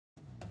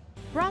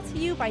Brought to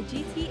you by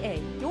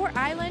GTA, your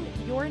island,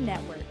 your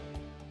network.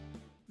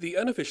 The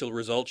unofficial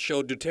results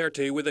showed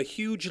Duterte with a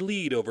huge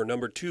lead over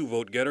number 2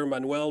 vote-getter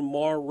Manuel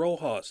Mar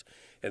Rojas,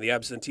 and the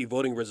absentee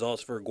voting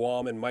results for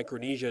Guam and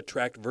Micronesia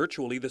tracked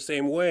virtually the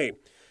same way.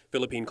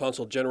 Philippine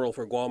Consul General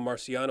for Guam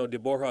Marciano de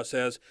Borja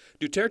says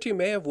Duterte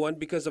may have won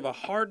because of a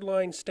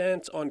hardline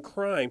stance on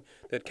crime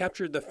that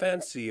captured the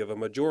fancy of a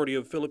majority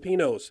of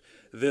Filipinos.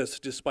 This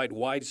despite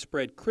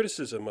widespread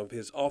criticism of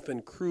his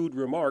often crude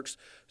remarks,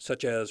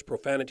 such as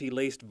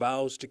profanity-laced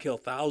vows to kill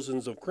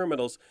thousands of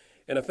criminals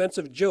and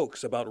offensive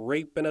jokes about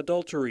rape and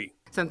adultery.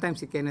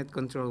 Sometimes he cannot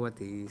control what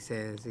he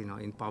says,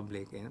 in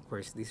public. And of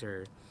course, these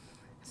are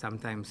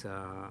sometimes,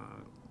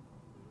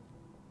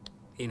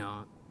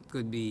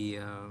 could be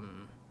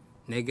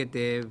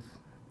negative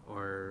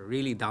or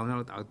really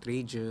downright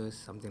outrageous,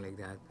 something like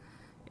that.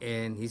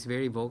 And he's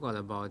very vocal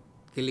about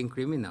killing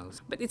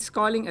criminals. But it's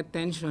calling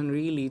attention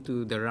really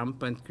to the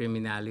rampant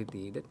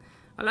criminality that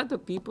a lot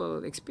of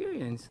people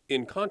experience.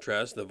 In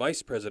contrast, the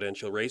vice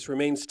presidential race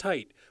remains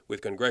tight,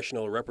 with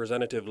Congressional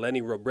Representative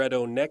Lenny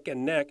Robredo neck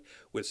and neck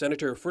with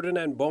Senator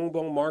Ferdinand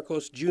Bongbong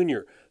Marcos Jr.,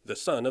 the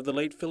son of the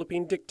late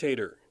Philippine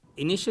dictator.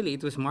 Initially,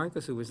 it was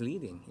Marcos who was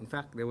leading. In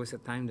fact, there was a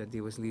time that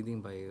he was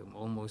leading by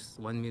almost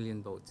 1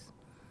 million votes.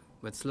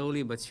 But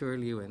slowly but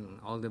surely, when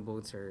all the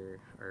votes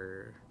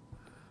are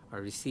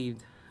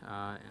received,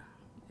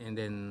 and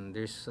then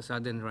there's a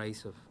sudden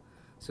rise of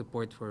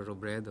support for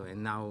Robredo,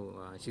 and now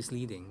she's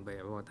leading by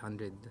about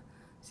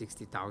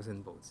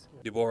 160,000 votes.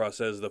 De Borja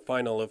says the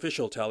final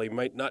official tally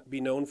might not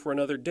be known for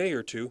another day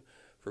or two.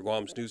 For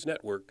Guam's News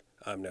Network,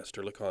 I'm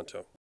Nestor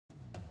Lecanto.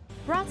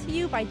 Brought to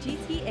you by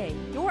GTA,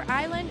 your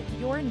island,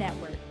 your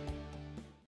network.